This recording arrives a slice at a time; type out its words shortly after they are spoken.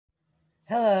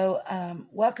Hello,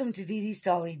 welcome to Dee Dee's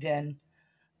Dolly Den.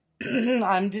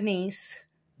 I'm Denise,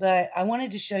 but I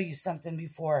wanted to show you something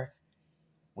before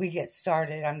we get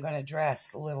started. I'm going to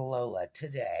dress little Lola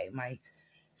today. My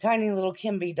tiny little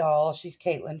Kimby doll. She's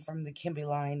Caitlin from the Kimby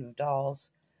line of dolls.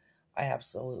 I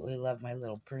absolutely love my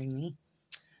little preemie.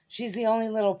 She's the only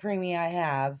little preemie I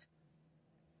have,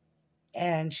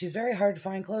 and she's very hard to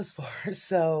find clothes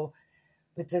for.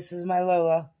 But this is my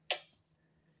Lola.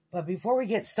 But before we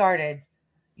get started,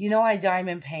 you know I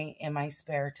diamond paint in my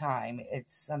spare time.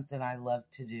 It's something I love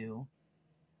to do.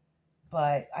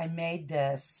 But I made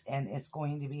this, and it's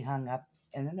going to be hung up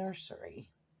in the nursery.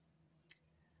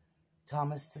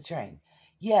 Thomas the Train.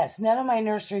 Yes, none of my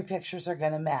nursery pictures are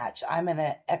going to match. I'm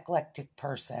an eclectic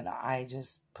person. I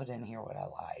just put in here what I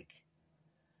like.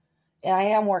 And I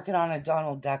am working on a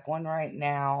Donald Duck one right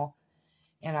now.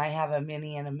 And I have a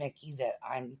Minnie and a Mickey that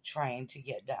I'm trying to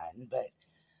get done. But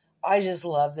I just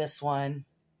love this one.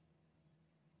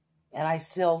 And I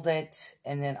sealed it,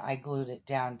 and then I glued it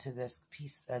down to this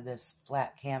piece of this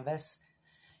flat canvas.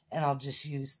 And I'll just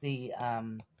use the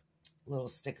little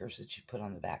stickers that you put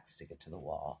on the back, stick it to the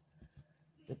wall.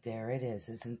 But there it is.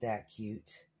 Isn't that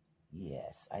cute?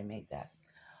 Yes, I made that.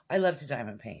 I love to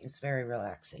diamond paint. It's very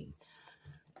relaxing.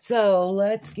 So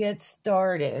let's get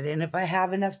started. And if I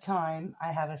have enough time,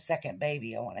 I have a second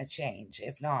baby I want to change.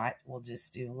 If not, we'll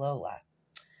just do Lola.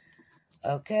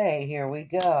 Okay, here we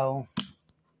go.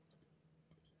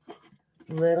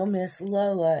 Little Miss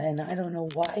Lola, and I don't know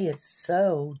why it's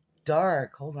so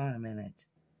dark. Hold on a minute.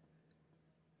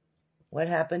 What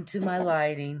happened to my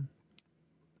lighting?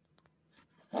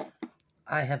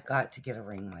 I have got to get a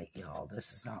ring light, y'all.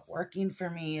 This is not working for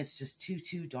me. It's just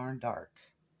too darn dark.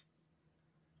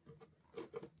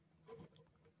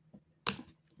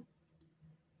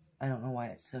 I don't know why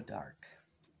it's so dark.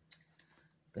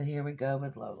 But here we go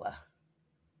with Lola.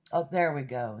 Oh, there we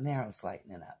go. Now it's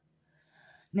lightening up.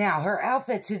 Now, her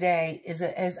outfit today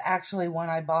is actually one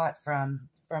I bought from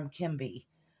Kimby.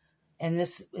 And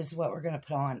this is what we're going to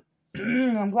put on.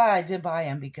 I'm glad I did buy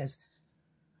him because,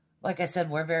 like I said,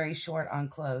 we're very short on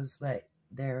clothes. But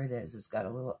there it is. It's got a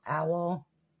little owl.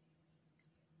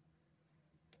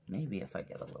 Maybe if I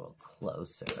get a little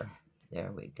closer.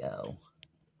 There we go.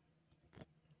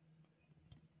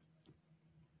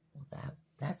 Well,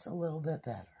 that's a little bit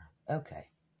better. Okay.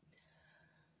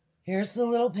 Here's the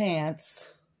little pants.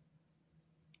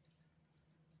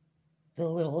 The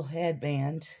little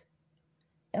headband.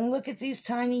 And look at these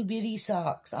tiny bitty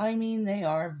socks. I mean, they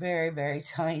are very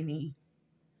tiny.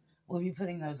 We'll be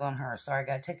putting those on her. Sorry, I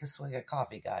got to take a swig of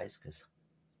coffee, guys, because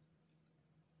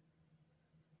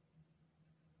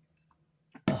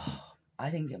I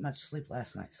didn't get much sleep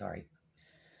last night. Sorry.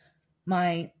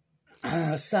 My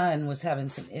son was having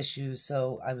some issues,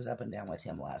 so I was up and down with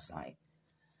him last night.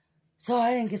 So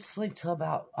I didn't get sleep till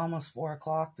about almost 4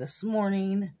 o'clock this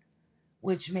morning,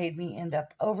 which made me end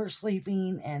up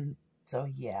oversleeping. And so,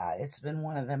 yeah, it's been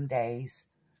one of them days.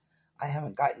 I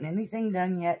haven't gotten anything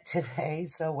done yet today.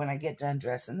 So when I get done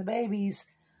dressing the babies,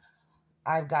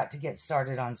 I've got to get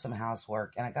started on some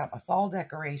housework. And I got my fall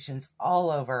decorations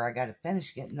all over. I got to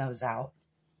finish getting those out.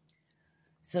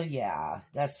 So, yeah,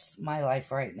 that's my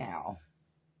life right now.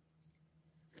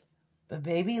 But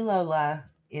baby Lola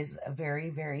is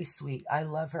very sweet. I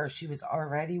love her. She was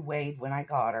already weighed when I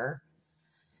got her.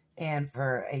 And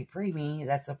for a preemie,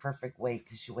 that's a perfect weight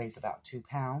because she weighs about 2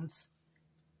 pounds.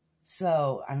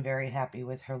 So I'm very happy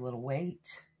with her little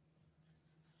weight.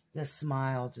 The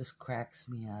smile just cracks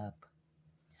me up.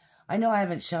 I know I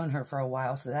haven't shown her for a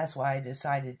while, so that's why I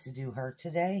decided to do her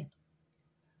today.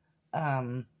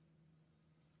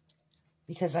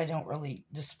 Because I don't really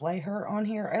display her on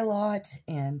here a lot.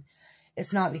 And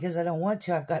it's not because I don't want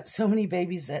to. I've got so many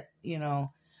babies that, you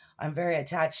know, I'm very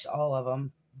attached to all of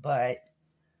them. But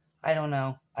I don't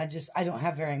know. I don't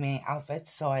have very many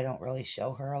outfits, so I don't really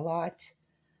show her a lot.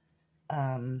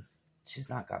 She's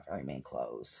not got very many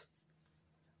clothes.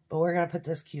 But we're going to put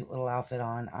this cute little outfit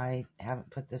on. I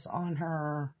haven't put this on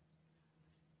her.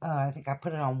 I think I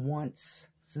put it on once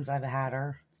since I've had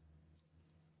her.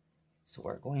 So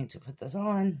we're going to put this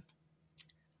on.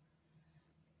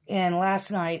 And last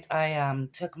night, I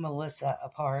took Melissa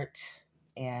apart,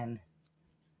 and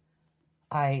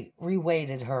I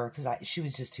re-weighted her because she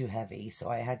was just too heavy, so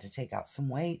I had to take out some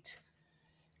weight.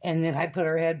 And then I put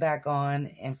her head back on,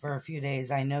 and for a few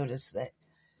days, I noticed that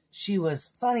she was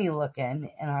funny looking,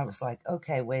 and I was like,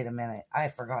 okay, wait a minute. I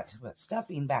forgot to put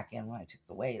stuffing back in when I took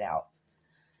the weight out.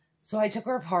 So I took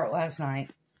her apart last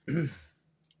night, and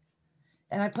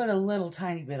I put a little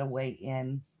tiny bit of weight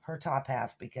in her top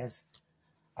half because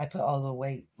I put all the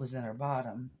weight was in her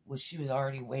bottom, which she was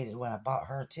already weighted when I bought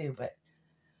her too, but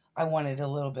I wanted a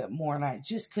little bit more, and I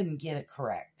just couldn't get it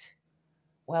correct.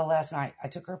 Well, last night, I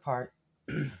took her apart.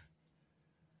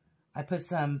 I put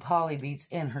some poly beads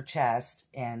in her chest,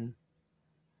 and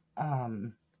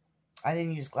I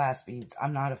didn't use glass beads.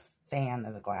 I'm not a fan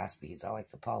of the glass beads. I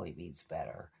like the poly beads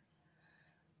better.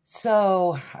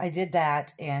 So I did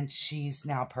that, and she's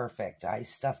now perfect. I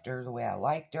stuffed her the way I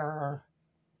liked her.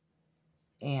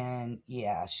 And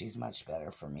yeah, she's much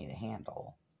better for me to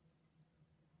handle.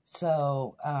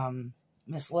 So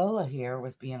Miss Lola here,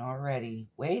 with being already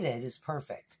weighted, is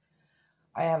perfect.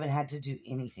 I haven't had to do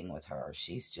anything with her.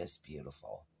 She's just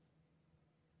beautiful.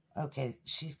 Okay,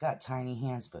 she's got tiny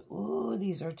hands, but ooh,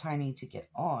 these are tiny to get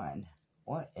on.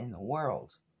 What in the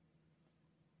world?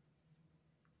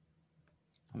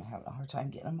 I'm having a hard time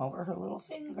getting them over her little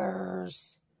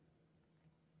fingers.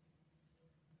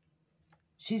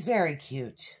 She's very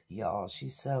cute, y'all.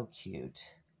 She's so cute.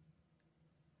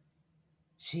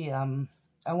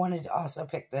 I wanted to also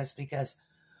pick this because,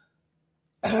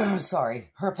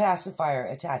 sorry, her pacifier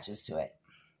attaches to it,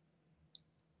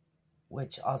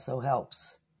 which also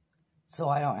helps. So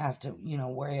I don't have to,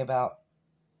 worry about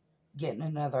getting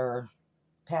another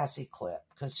passy clip,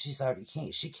 because she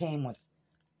came with,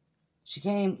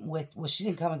 well, she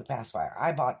didn't come with the pacifier.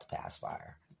 I bought the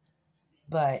pacifier,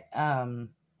 but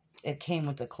it came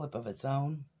with a clip of its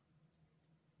own.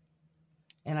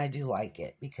 And I do like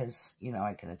it because,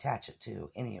 I can attach it to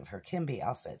any of her kinby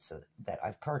outfits that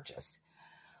I've purchased,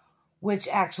 which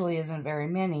actually isn't very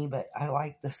many, but I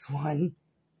like this one.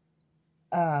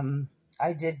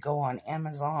 I did go on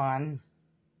Amazon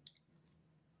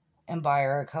and buy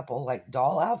her a couple like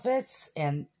doll outfits,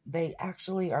 and they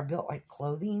actually are built like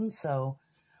clothing, so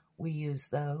we use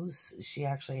those. She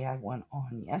actually had one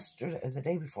on yesterday, or the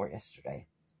day before yesterday.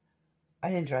 I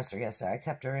didn't dress her yesterday. I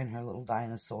kept her in her little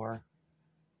dinosaur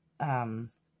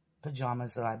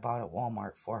pajamas that I bought at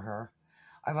Walmart for her.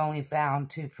 I've only found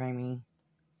 2 preemie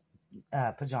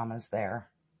pajamas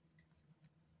there.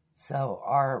 So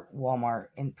our Walmart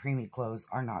and preemie clothes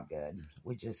are not good.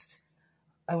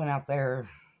 I went out there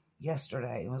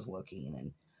yesterday and was looking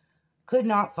and could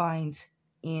not find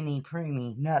any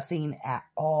preemie, nothing at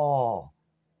all.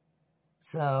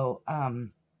 So,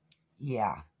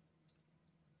 yeah.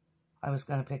 I was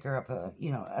going to pick her up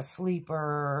a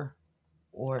sleeper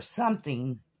or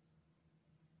something,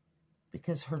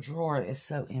 because her drawer is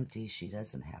so empty, she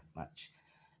doesn't have much.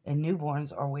 And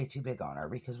newborns are way too big on her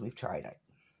because we've tried it.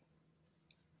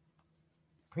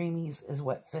 Preemies is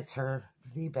what fits her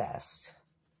the best.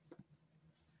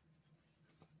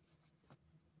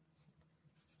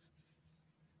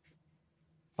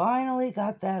 Finally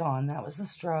got that on. That was the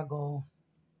struggle.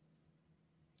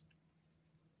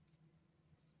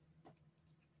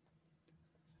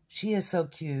 She is so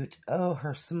cute. Oh,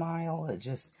 her smile, it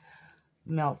just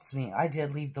melts me. I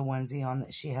did leave the onesie on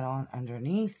that she had on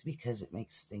underneath because it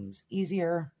makes things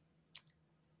easier.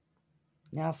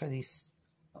 Now for these,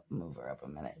 move her up a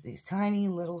minute, these tiny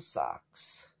little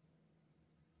socks.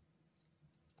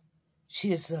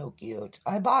 She is so cute.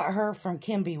 I bought her from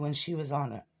kinby when she was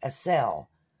on a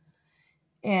sale,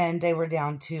 and they were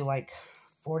down to like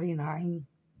 $49.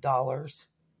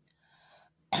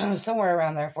 Somewhere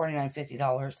around there, $49,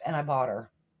 $50, and I bought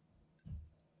her.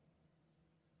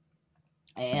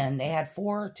 And they had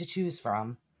 4 to choose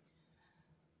from.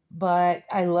 But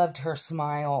I loved her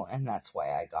smile, and that's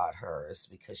why I got hers,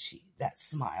 because that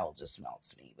smile just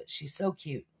melts me. But she's so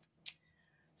cute.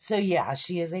 So yeah,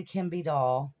 she is a kinby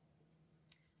doll,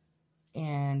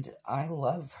 and I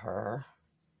love her.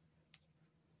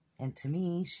 And to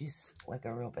me, she's like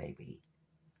a real baby.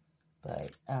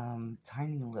 But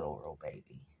tiny little real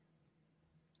baby.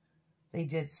 They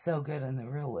did so good in the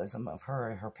realism of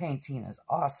her. Her painting is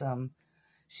awesome.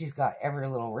 She's got every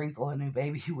little wrinkle a new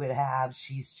baby would have.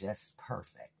 She's just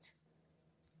perfect.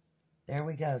 There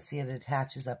we go. See, it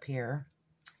attaches up here,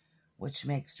 which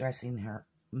makes dressing her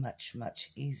much, much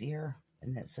easier.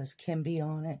 And it says kinby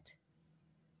on it.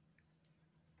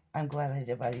 I'm glad I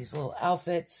did buy these little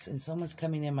outfits. And someone's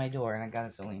coming in my door, and I got a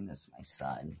feeling this is my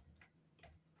son.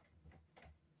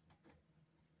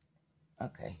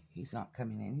 Okay, he's not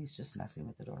coming in. He's just messing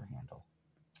with the door handle.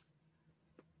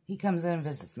 He comes in and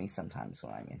visits me sometimes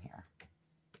when I'm in here.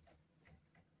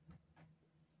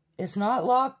 It's not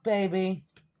locked, baby.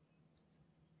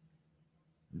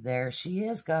 There she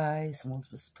is, guys. We'll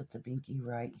just put the binky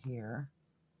right here.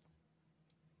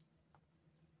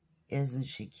 Isn't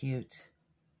she cute?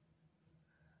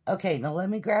 Okay, now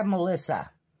let me grab Melissa.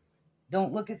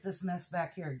 Don't look at this mess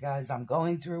back here, guys. I'm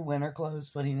going through winter clothes,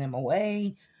 putting them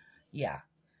away. Yeah,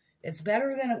 it's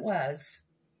better than it was.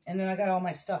 And then I got all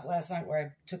my stuff last night where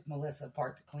I took Melissa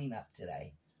apart to clean up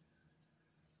today.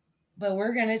 But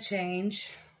we're going to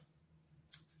change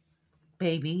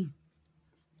baby.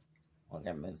 We're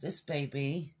going to move this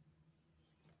baby.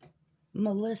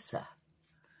 Melissa.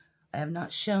 I have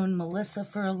not shown Melissa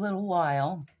for a little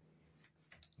while.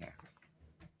 Here.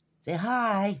 Say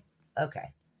hi.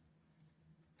 Okay.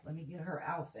 Let me get her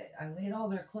outfit. I laid all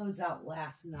their clothes out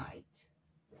last night.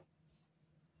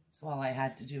 So all I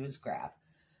had to do was grab.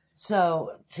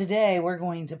 So today we're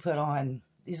going to put on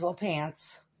these little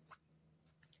pants.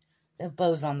 They have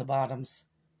bows on the bottoms,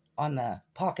 on the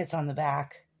pockets on the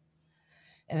back,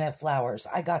 and they have flowers.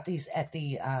 I got these at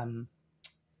the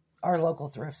our local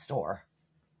thrift store.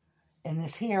 And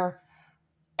this here,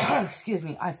 excuse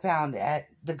me, I found at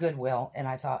the Goodwill, and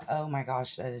I thought, oh my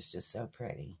gosh, that is just so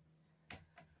pretty.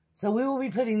 So we will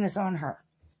be putting this on her.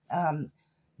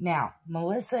 Now,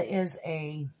 Melissa is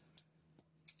a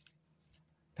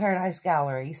Paradise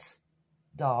Galleries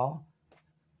doll.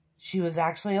 She was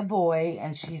actually a boy,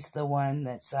 and she's the one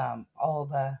that's All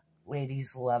the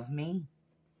Ladies Love Me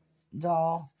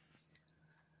doll.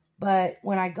 But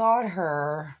when I got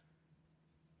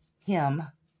him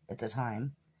at the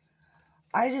time,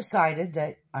 I decided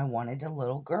that I wanted a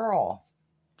little girl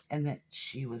and that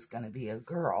she was going to be a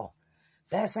girl.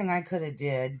 Best thing I could have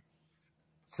did.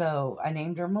 So I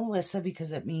named her Melissa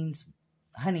because it means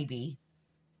honeybee,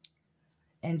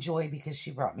 and Joy because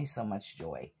she brought me so much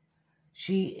joy.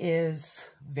 She is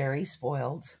very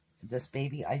spoiled. This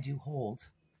baby I do hold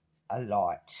a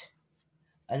lot.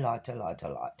 A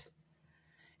lot.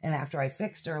 And after I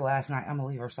fixed her last night, I'm going to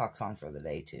leave her socks on for the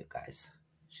day too, guys.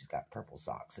 She's got purple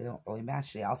socks. They don't really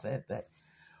match the outfit, but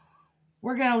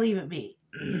we're going to leave it be.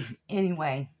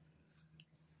 Anyway,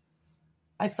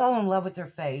 I fell in love with her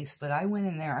face, but I went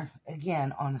in there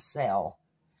again on a sale,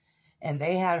 and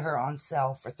they had her on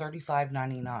sale for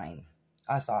 $35.99.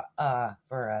 I thought,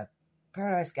 for a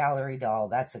Paradise Gallery doll,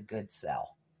 that's a good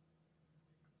sell.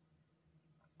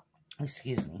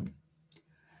 Excuse me.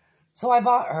 So I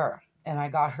bought her, and I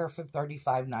got her for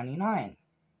 $35.99.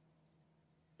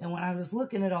 And when I was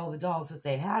looking at all the dolls that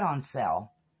they had on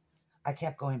sale, I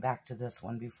kept going back to this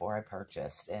one before I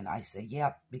purchased. And I said,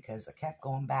 yep, because I kept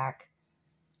going back.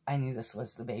 I knew this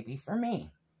was the baby for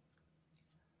me.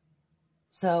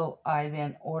 So I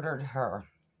then ordered her.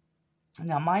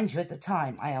 Now, mind you, at the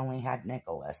time, I only had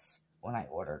Nicholas when I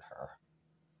ordered her.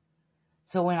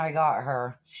 So when I got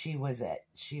her, she was it.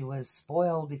 She was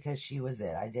spoiled because she was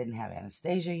it. I didn't have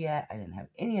Anastasia yet. I didn't have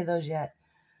any of those yet.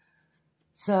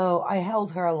 So I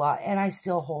held her a lot, and I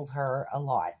still hold her a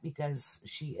lot because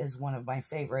she is one of my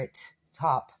favorite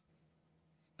top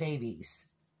babies.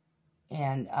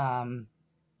 And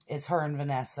it's her and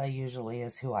Vanessa usually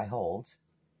is who I hold.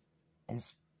 And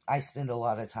I spend a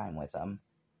lot of time with them.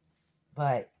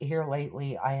 But here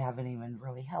lately, I haven't even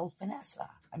really held Vanessa.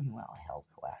 I mean, well, I held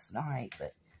her last night,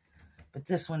 but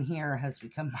this one here has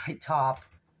become my top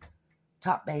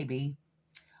baby.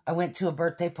 I went to a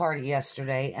birthday party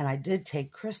yesterday, and I did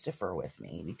take Christopher with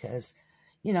me because,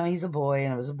 you know, he's a boy,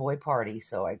 and it was a boy party.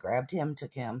 So I grabbed him,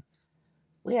 took him.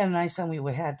 We had a nice time.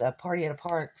 We had the party at a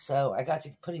park, so I got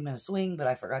to put him in a swing, but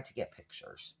I forgot to get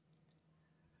pictures.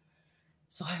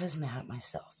 So I was mad at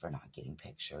myself for not getting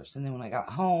pictures. And then when I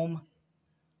got home,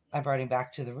 I brought him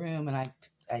back to the room, and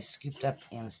I scooped up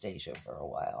Anastasia for a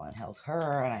while and held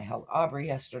her, and I held Aubrey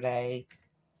yesterday,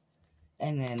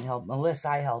 and then held Melissa.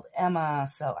 I held Emma,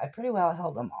 so I pretty well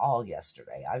held them all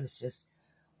yesterday. I was just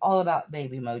all about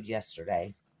baby mode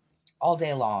yesterday. All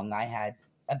day long, I had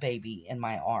a baby in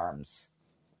my arms,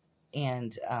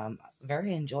 and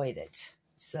very enjoyed it.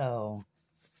 So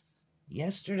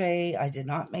yesterday, I did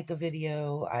not make a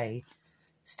video. I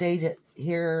stayed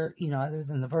here, you know, other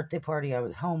than the birthday party. I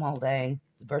was home all day.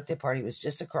 The birthday party was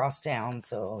just across town,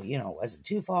 so, you know, it wasn't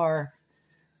too far.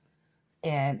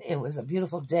 And it was a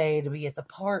beautiful day to be at the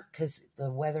park because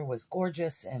the weather was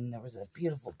gorgeous and there was a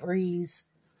beautiful breeze.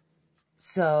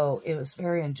 So it was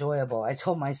very enjoyable. I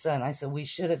told my son, I said, we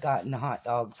should have gotten hot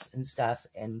dogs and stuff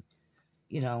and,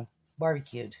 you know,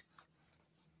 barbecued.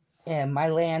 And my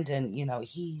Landon, you know,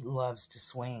 he loves to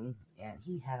swing, and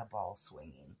he had a ball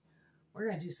swinging. We're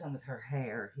going to do some with her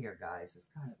hair here, guys. It's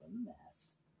kind of a mess.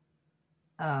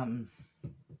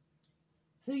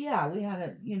 So yeah, we had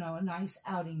a nice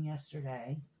outing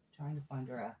yesterday. Trying to find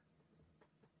her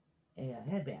a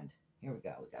headband. Here we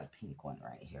go. We got a pink one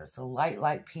right here. It's a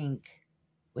light pink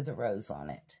with a rose on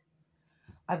it.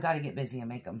 I've got to get busy and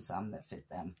make them some that fit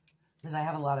them, because I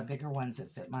have a lot of bigger ones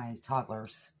that fit my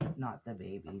toddlers, not the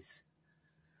babies.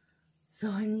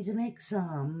 So I need to make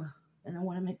some, and I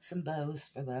want to make some bows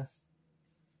for the,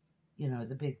 you know,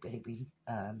 the big baby,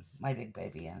 my big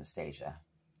baby Anastasia.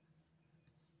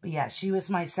 But yeah, she was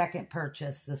my second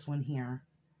purchase, this one here.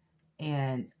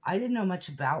 And I didn't know much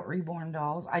about reborn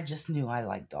dolls. I just knew I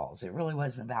liked dolls. It really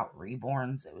wasn't about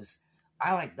reborns. It was,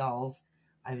 I like dolls.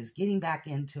 I was getting back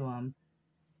into them.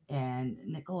 And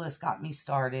Nicholas got me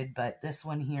started, but this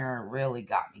one here really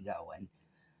got me going.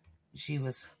 She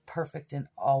was perfect in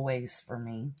all ways for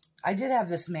me. I did have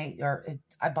this made,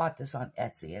 I bought this on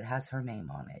Etsy. It has her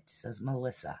name on it. It says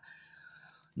Melissa.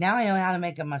 Now I know how to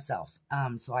make them myself.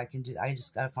 So I can do, I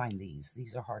just got to find these.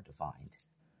 These are hard to find.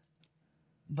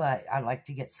 But I like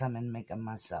to get some and make them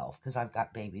myself because I've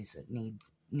got babies that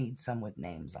need some with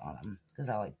names on them because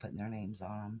I like putting their names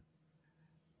on them.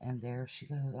 And there she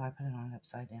goes. I put it on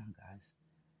upside down, guys.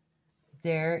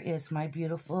 There is my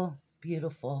beautiful,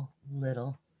 beautiful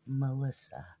little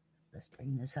Melissa. Let's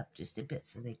bring this up just a bit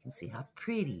so they can see how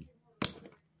pretty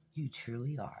you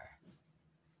truly are.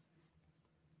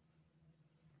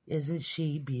 Isn't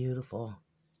she beautiful?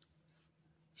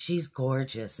 She's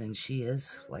gorgeous, and she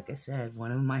is, like I said,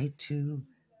 one of my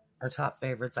top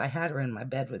favorites. I had her in my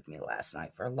bed with me last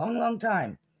night for a long, long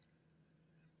time.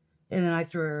 And then I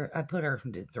put her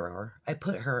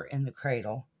in the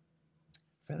cradle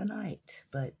for the night.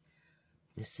 But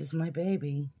this is my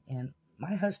baby. And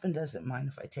my husband doesn't mind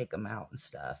if I take him out and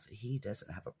stuff. He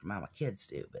doesn't have a problem. My kids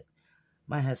do, but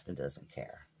my husband doesn't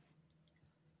care.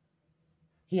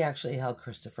 He actually held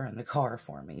Christopher in the car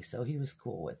for me, so he was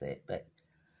cool with it. But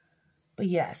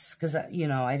yes, because,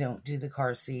 I don't do the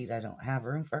car seat. I don't have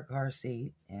room for a car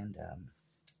seat. And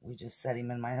we just set him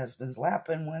in my husband's lap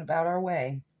and went about our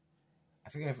way. I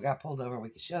figured if we got pulled over, we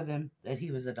could show them that he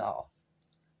was a doll.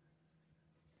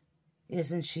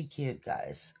 Isn't she cute,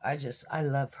 guys? I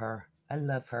love her. I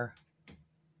love her.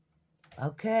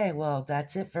 Okay, well,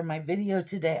 that's it for my video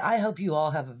today. I hope you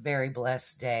all have a very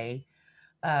blessed day.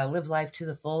 Live life to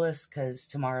the fullest because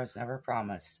tomorrow's never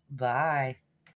promised. Bye.